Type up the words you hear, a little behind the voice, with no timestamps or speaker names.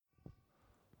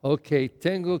Ok,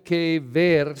 tengo que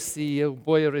ver si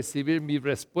voy a recibir mi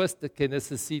respuesta que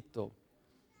necesito.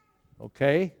 Ok,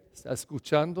 ¿está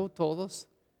escuchando todos?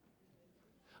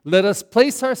 Let us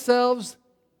place ourselves.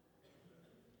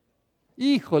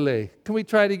 Híjole, can we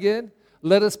try it again?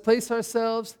 Let us place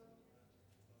ourselves.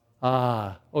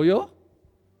 ¿Oyó?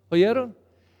 ¿Oyeron?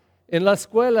 En la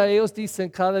escuela ellos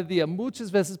dicen cada día, muchas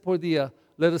veces por día,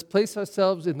 let us place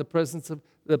ourselves in the presence of,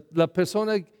 la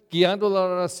persona guiando la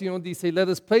oración dice, let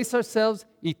us place ourselves,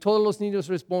 y todos los niños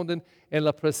responden, en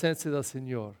la presencia del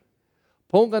Señor.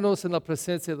 Pónganos en la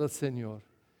presencia del Señor.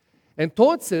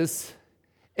 Entonces,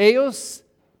 ellos,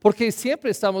 porque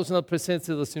siempre estamos en la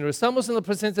presencia del Señor, estamos en la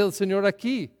presencia del Señor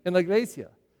aquí, en la iglesia.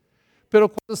 Pero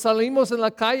cuando salimos en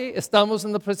la calle, estamos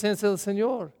en la presencia del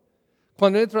Señor.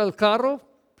 Cuando entra el carro,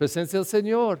 presencia del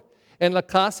Señor. En la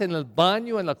casa, en el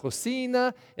baño, en la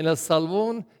cocina, en el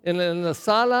salón, en la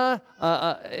sala,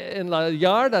 en la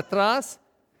yard atrás.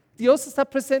 Dios está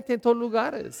presente en todos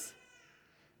lugares.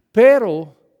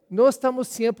 Pero no estamos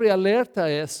siempre alerta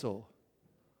a eso.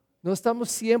 No estamos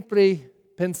siempre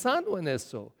pensando en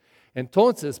eso.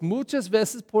 Entonces, muchas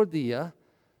veces por día,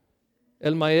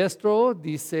 el maestro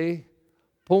dice,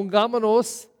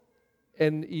 pongámonos,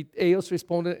 y ellos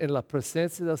responden en la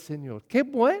presencia del Señor. ¡Qué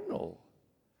bueno!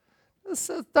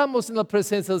 Estamos en la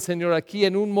presencia del Señor aquí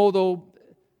en un modo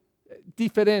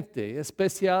diferente,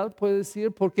 especial, puede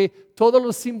decir, porque todos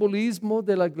los simbolismos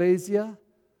de la iglesia,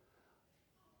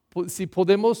 si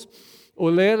podemos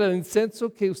oler el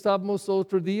incienso que usamos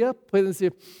otro día, pueden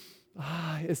decir,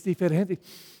 es diferente.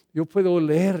 Yo puedo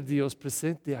oler Dios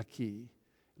presente aquí.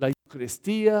 La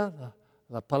Eucaristía,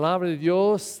 la palabra de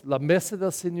Dios, la mesa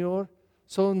del Señor,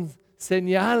 son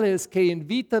señales que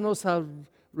invítanos a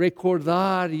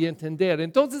recordar y entender.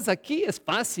 Entonces aquí es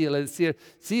fácil decir,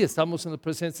 sí, estamos en la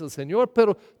presencia del Señor,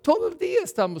 pero todo el día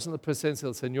estamos en la presencia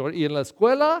del Señor. Y en la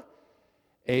escuela,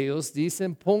 ellos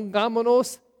dicen,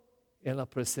 pongámonos en la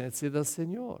presencia del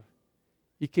Señor.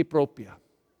 ¿Y qué propia?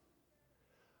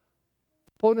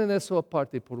 Ponen eso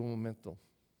aparte por un momento.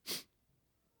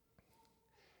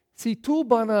 Si tú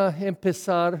vas a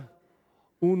empezar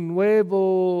un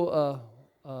nuevo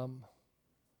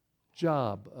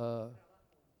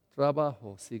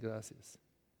trabajo, sí, gracias.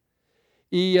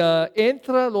 Y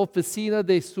entra a la oficina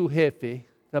de su jefe,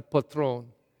 el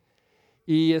patrón,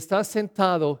 y está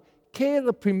sentado. ¿Qué es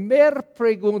la primera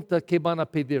pregunta que van a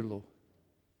pedirlo?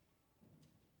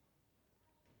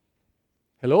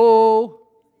 Hello.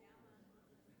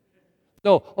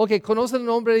 No, ok, conocen el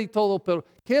nombre y todo, pero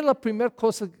 ¿qué es la primera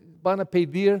cosa que van a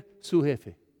pedir su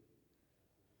jefe?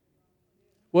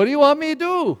 What do you want me to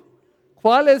do?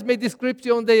 ¿Cuál es mi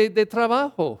descripción de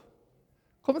trabajo?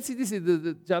 ¿Cómo se dice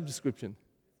the job description?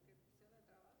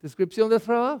 Descripción de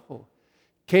trabajo.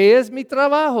 ¿Qué es mi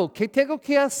trabajo? ¿Qué tengo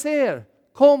que hacer?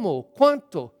 ¿Cómo?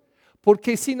 ¿Cuánto?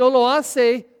 Porque si no lo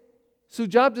hace su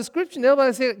job description, él va a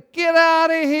decir, get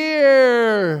out of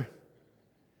here.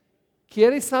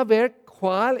 ¿Quieres saber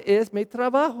cuál es mi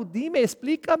trabajo? Dime,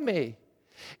 explícame.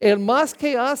 El más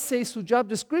que hace su job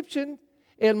description,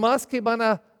 el más que van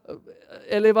a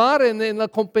elevar en la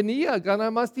compañía,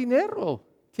 ganar más dinero.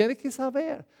 Tiene que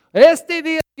saber. Este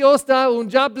día Dios da un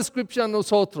job description a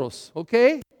nosotros, ¿ok?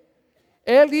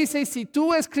 Él dice, si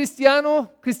tú eres cristiano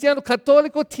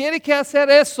católico, tiene que hacer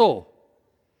eso.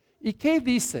 ¿Y qué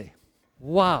dice?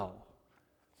 Wow.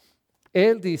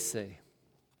 Él dice,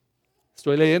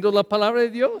 estoy leyendo la palabra de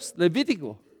Dios,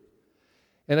 Levítico.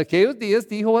 En aquellos días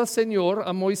dijo al Señor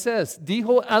a Moisés,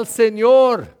 dijo al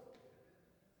Señor,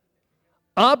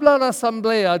 habla a la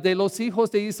asamblea de los hijos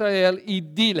de Israel y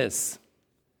diles,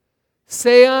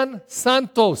 sean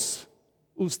santos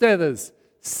ustedes,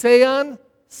 sean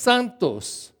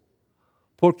santos,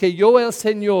 porque yo el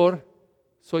Señor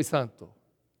soy santo.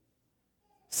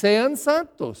 Sean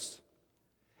santos.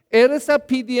 Él está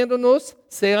pidiéndonos,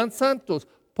 sean santos.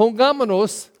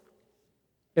 Pongámonos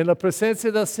en la presencia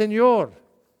del Señor.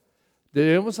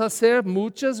 Debemos hacer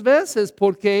muchas veces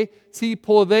porque si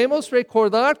podemos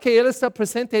recordar que Él está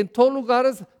presente en todos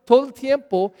lugares, todo el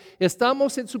tiempo,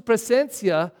 estamos en su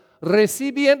presencia,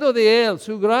 recibiendo de Él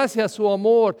su gracia, su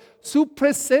amor, su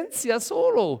presencia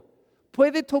solo.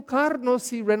 Puede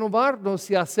tocarnos y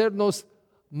renovarnos y hacernos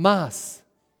más.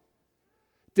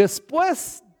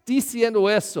 Después, diciendo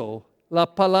eso,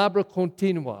 la palabra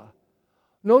continúa.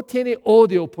 No tiene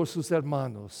odio por sus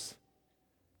hermanos.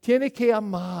 Tiene que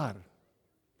amar.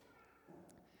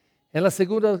 En la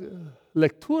segunda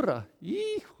lectura,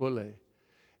 híjole,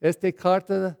 esta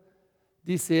carta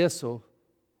dice eso.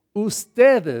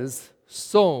 Ustedes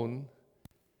son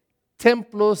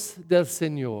templos del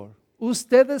Señor.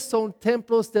 Ustedes son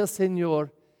templos del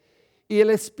Señor y el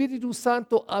Espíritu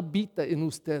Santo habita en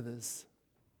ustedes.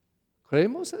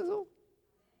 ¿Creemos eso?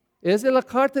 Es de la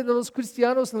carta de los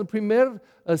cristianos en el primer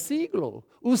siglo.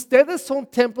 Ustedes son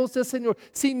templos del Señor.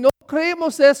 Si no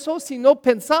creemos eso, si no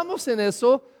pensamos en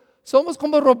eso, somos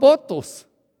como robots.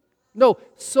 No,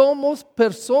 somos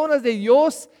personas de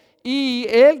Dios y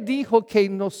Él dijo que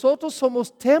nosotros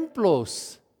somos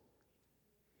templos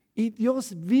y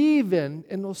Dios vive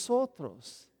en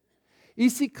nosotros. Y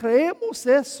si creemos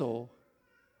eso,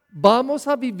 vamos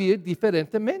a vivir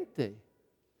diferentemente.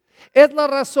 Es la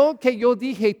razón que yo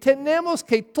dije, tenemos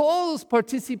que todos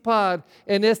participar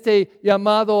en este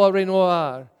llamado a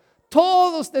renovar.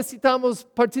 Todos necesitamos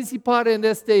participar en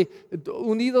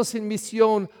unidos en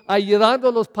misión, ayudando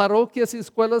a las parroquias y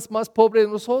escuelas más pobres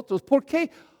de nosotros. ¿Por qué?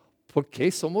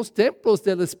 Porque somos templos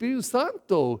del Espíritu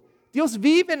Santo. Dios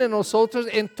vive en nosotros,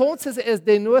 entonces es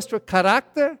de nuestro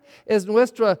carácter, es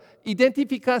nuestra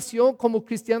identificación como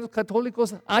cristianos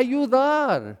católicos,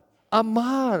 ayudar,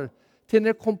 amar,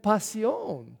 tener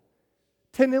compasión.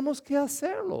 Tenemos que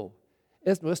hacerlo.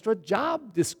 Es nuestra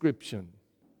job description.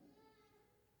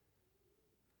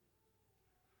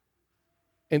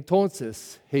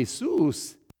 Entonces,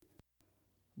 Jesús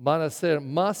va a ser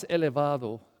más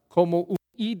elevado como un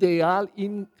ideal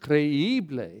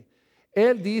increíble.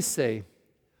 Él dice,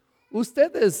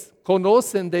 ustedes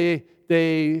conocen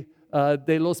de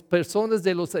las personas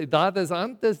de las edades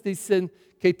antes, dicen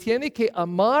que tiene que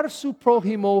amar a su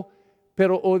prójimo,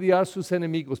 pero odiar a sus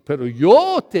enemigos. Pero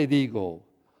yo te digo,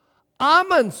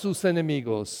 aman sus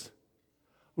enemigos,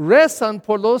 rezan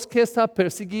por los que están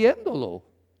persiguiéndolo.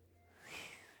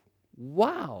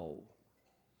 Wow.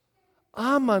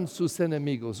 Aman sus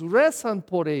enemigos, rezan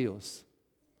por ellos.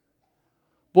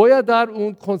 Voy a dar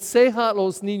un consejo a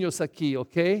los niños aquí,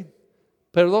 ¿ok?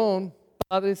 Perdón,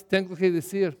 padres, tengo que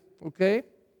decir, ¿ok?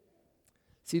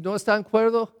 Si no están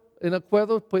en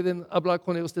acuerdo, pueden hablar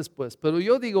con ellos después. Pero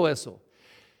yo digo eso.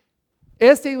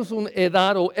 Este es una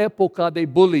edad o época de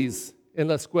bullies en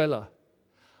la escuela.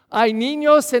 Hay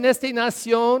niños en esta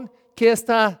nación que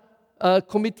están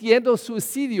cometiendo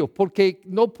suicidio porque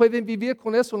no pueden vivir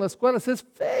con eso en las escuelas. Es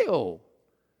feo.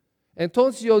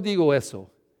 Entonces yo digo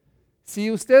eso.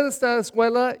 Si usted está en la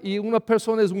escuela y una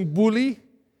persona es un bully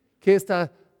que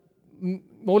está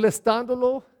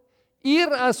molestándolo, ir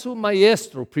a su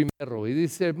maestro primero y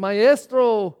decir,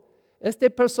 maestro, esta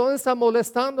persona está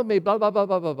molestándome, bla, bla, bla,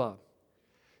 bla, bla, bla.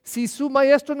 Si su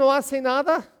maestro no hace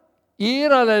nada,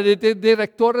 ir a la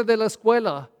directora de la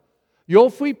escuela. Yo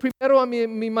fui primero a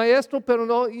mi maestro, pero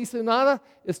no hice nada.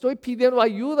 Estoy pidiendo,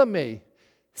 ayúdame.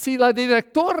 Si la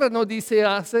directora no dice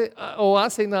hace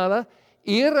nada,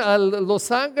 ir a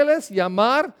Los Ángeles,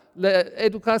 llamar la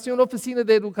oficina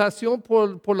de educación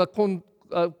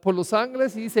por Los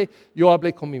Ángeles y dice, yo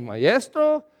hablé con mi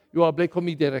maestro, yo hablé con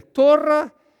mi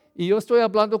directora y yo estoy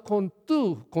hablando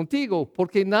contigo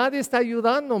porque nadie está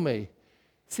ayudándome.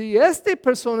 Si esta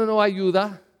persona no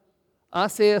ayuda,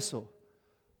 hace eso.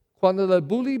 Cuando el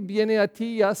bully viene a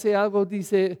ti y hace algo,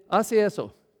 dice, hace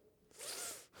eso.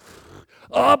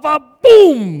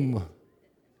 ¡Ba-boom!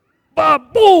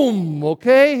 ¡Ba-boom! ¿Ok?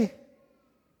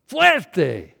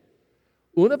 Fuerte.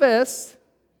 Una vez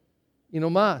y no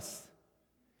más.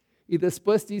 Y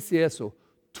después dice eso.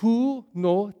 Tú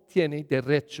no tienes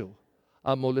derecho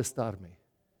a molestarme.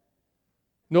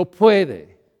 No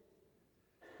puede.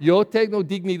 Yo tengo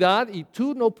dignidad y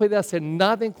tú no puedes hacer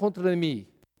nada en contra de mí.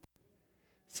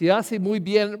 Si hace muy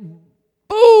bien,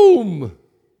 ¡boom!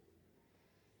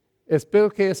 Espero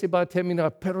que ese va a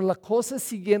terminar, pero la cosa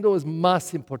siguiendo es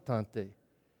más importante.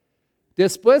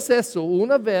 Después de eso,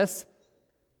 una vez,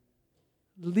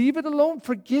 leave it alone,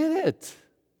 forget it.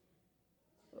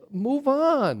 Move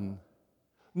on.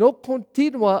 No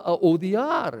continúa a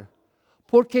odiar,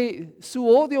 porque su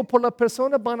odio por la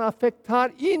persona van a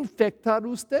infectar a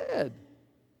usted.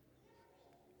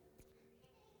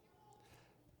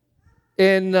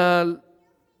 En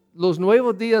los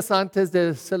 9 días antes de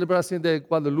la celebración de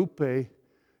Guadalupe,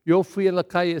 yo fui a la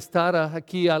calle Estara,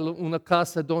 aquí a una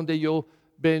casa donde yo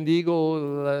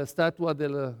bendigo la estatua de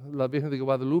la Virgen de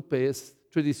Guadalupe, es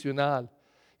tradicional.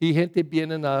 Y gente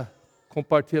viene a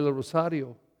compartir el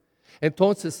rosario.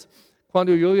 Entonces,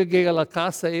 cuando yo llegué a la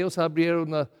casa, ellos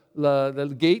abrieron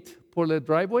el gate por el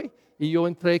driveway y yo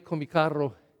entré con mi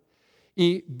carro.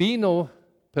 Y vino,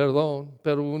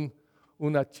 pero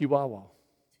una chihuahua.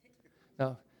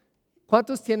 Now,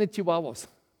 ¿cuántos tienen chihuahuas?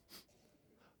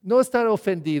 No estar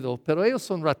ofendido, pero ellos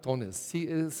son ratones, sí,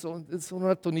 son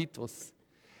ratonitos.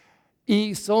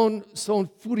 Y son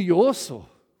furiosos.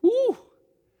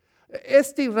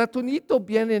 Este ratonito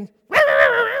viene,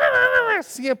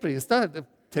 siempre está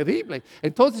terrible.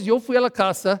 Entonces yo fui a la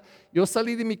casa, yo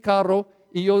salí de mi carro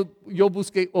y yo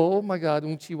busqué, oh my God,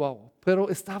 un chihuahua. Pero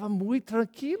estaba muy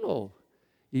tranquilo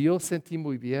y yo sentí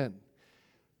muy bien.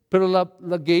 Pero la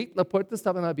puerta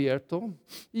estaba abierta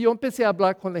y yo empecé a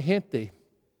hablar con la gente.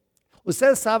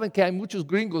 Ustedes saben que hay muchos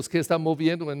gringos que están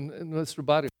moviendo en nuestro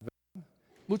barrio, ¿verdad?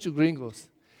 Muchos gringos.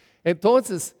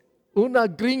 Entonces, una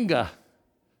gringa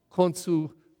con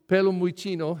su pelo muy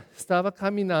chino estaba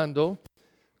caminando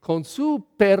con su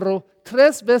perro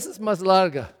 3 veces más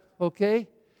larga, ¿ok?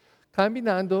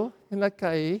 Caminando en la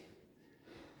calle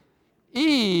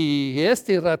y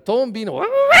este ratón vino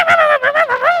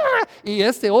y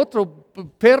este otro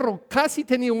perro casi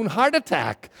tenía un heart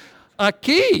attack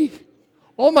aquí.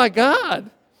 Oh my God.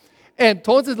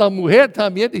 Entonces la mujer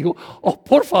también dijo, oh,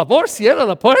 por favor, cierra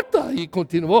la puerta. Y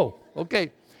continuó, ok.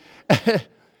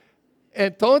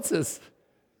 Entonces,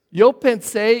 yo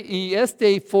pensé y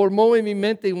formó en mi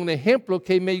mente un ejemplo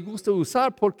que me gusta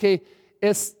usar porque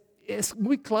es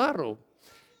muy claro.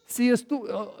 Si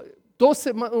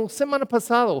semana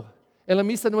pasada, en la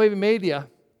misa 9:30,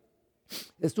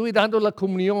 estuve dando la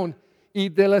comunión y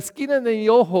de la esquina de mi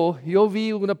ojo yo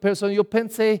vi una persona, yo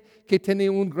pensé que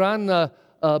tenía una gran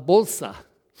bolsa,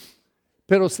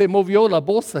 pero se movió la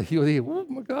bolsa y yo dije, oh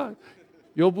my God.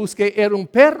 Yo busqué, era un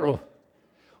perro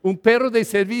de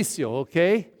servicio, ¿ok?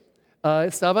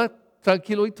 Estaba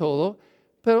tranquilo y todo,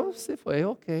 pero se fue,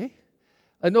 ¿ok?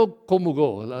 No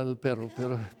comulgó el perro,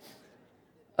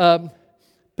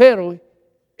 pero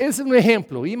es un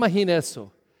ejemplo, imagina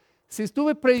eso. Si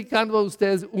estuve predicando a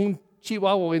ustedes, un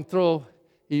chihuahua entró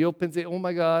y yo pensé, oh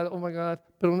my God,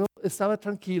 pero no, estaba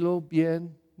tranquilo,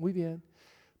 bien, muy bien.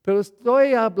 Pero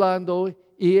estoy hablando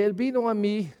y él vino a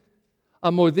mí a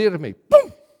morderme.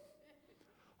 ¡Pum!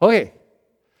 Ok,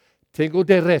 tengo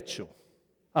derecho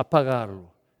a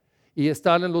pagarlo y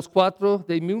estar en los 4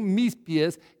 de mis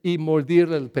pies y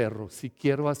mordir al perro, si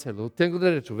quiero hacerlo. Tengo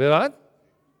derecho, ¿verdad?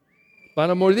 ¿Van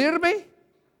a mordirme?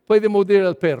 Puede mordir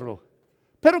al perro.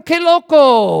 Pero qué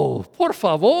loco, por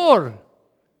favor.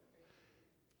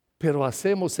 Pero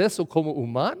hacemos eso como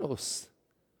humanos.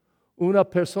 Una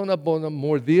persona va a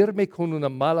mordirme con una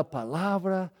mala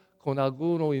palabra, con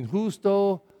algo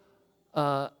injusto,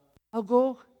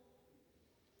 algo.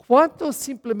 ¿Cuántos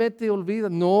simplemente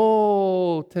olvidan?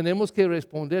 No, tenemos que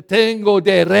responder, tengo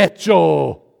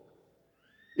derecho.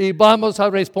 Y vamos a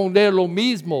responder lo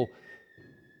mismo.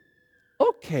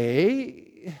 Ok,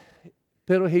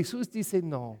 pero Jesús dice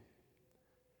no.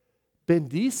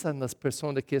 Bendizan las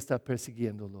personas que están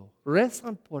persiguiéndolo.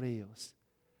 Rezan por ellos.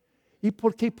 ¿Y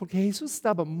por qué? Porque Jesús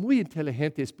estaba muy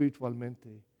inteligente espiritualmente.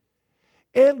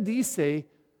 Él dice,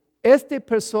 esta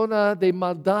persona de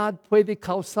maldad puede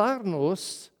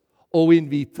causarnos o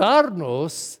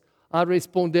invitarnos a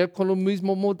responder con lo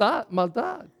mismo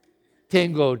maldad.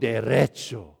 Tengo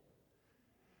derecho.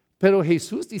 Pero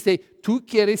Jesús dice, ¿tú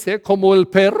quieres ser como el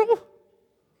perro?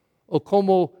 ¿O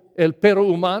como el perro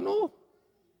humano?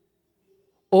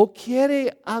 ¿O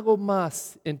quiere algo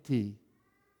más en ti?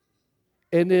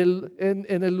 En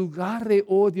el lugar de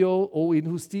odio o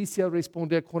injusticia,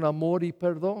 responder con amor y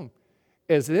perdón.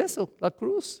 Es eso, la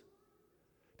cruz.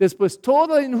 Después,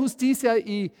 toda injusticia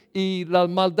y la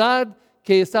maldad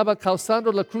que estaba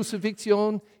causando la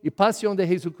crucifixión y pasión de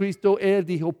Jesucristo, Él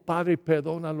dijo, Padre,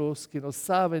 perdónalos que no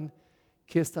saben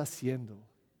qué está haciendo.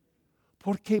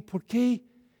 ¿Por qué? Porque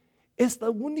es la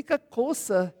única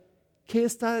cosa que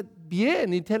está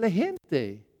bien,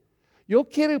 inteligente. Yo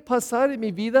quiero pasar en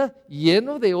mi vida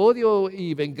lleno de odio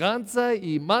y venganza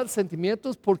y malos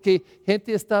sentimientos porque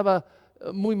gente estaba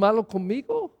muy malo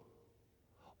conmigo.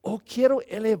 ¿O quiero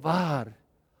elevar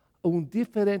a un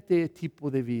diferente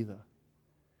tipo de vida?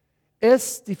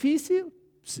 ¿Es difícil?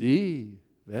 Sí,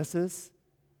 veces.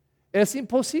 ¿Es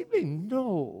imposible?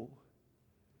 No.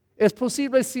 ¿Es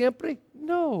posible siempre?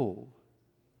 No.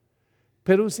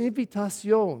 Pero es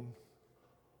invitación.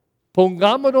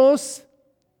 Pongámonos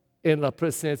en la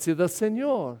presencia del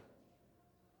Señor.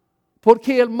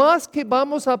 Porque el más que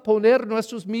vamos a poner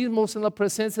nosotros mismos en la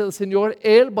presencia del Señor,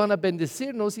 Él va a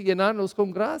bendecirnos y llenarnos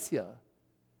con gracia.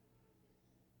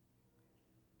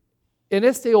 En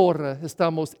esta hora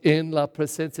estamos en la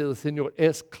presencia del Señor,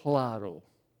 es claro.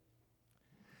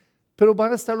 Pero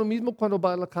van a estar lo mismo cuando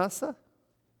va a la casa.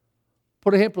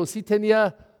 Por ejemplo, si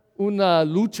tenía una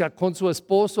lucha con su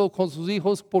esposo, con sus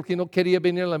hijos, porque no quería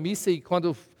venir a la misa y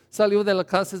cuando salió de la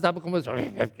casa estaba como...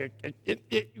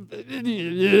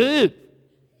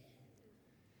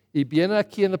 Y viene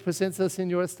aquí en la presencia del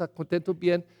Señor, está contento,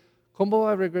 bien. ¿Cómo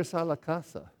va a regresar a la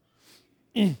casa?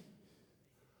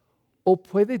 O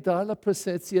puede dar la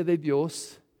presencia de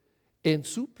Dios en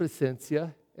su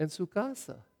presencia, en su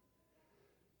casa.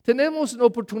 Tenemos una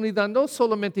oportunidad no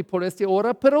solamente por esta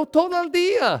hora, pero todo el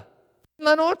día, en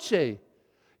la noche.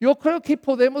 Yo creo que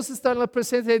podemos estar en la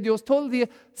presencia de Dios todo el día,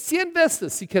 100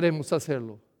 veces si queremos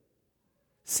hacerlo.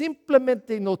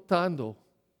 Simplemente notando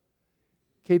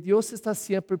que Dios está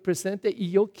siempre presente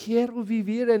y yo quiero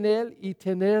vivir en Él y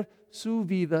tener su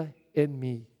vida en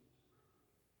mí.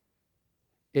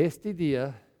 Este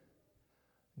día,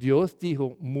 Dios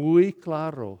dijo muy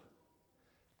claro,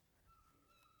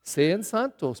 sean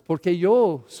santos, porque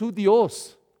yo, su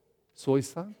Dios, soy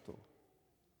santo.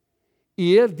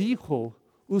 Y Él dijo,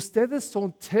 ustedes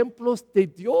son templos de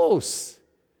Dios.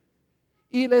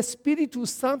 Y el Espíritu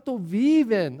Santo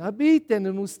habiten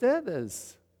en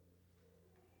ustedes.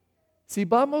 Si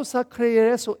vamos a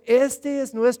creer eso, este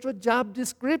es nuestro job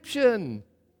description.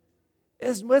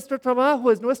 Es nuestro trabajo,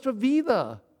 es nuestra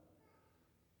vida.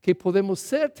 Que podemos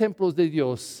ser templos de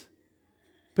Dios,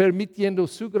 permitiendo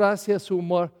su gracia, su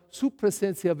amor, su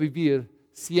presencia vivir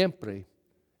siempre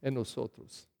en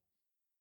nosotros.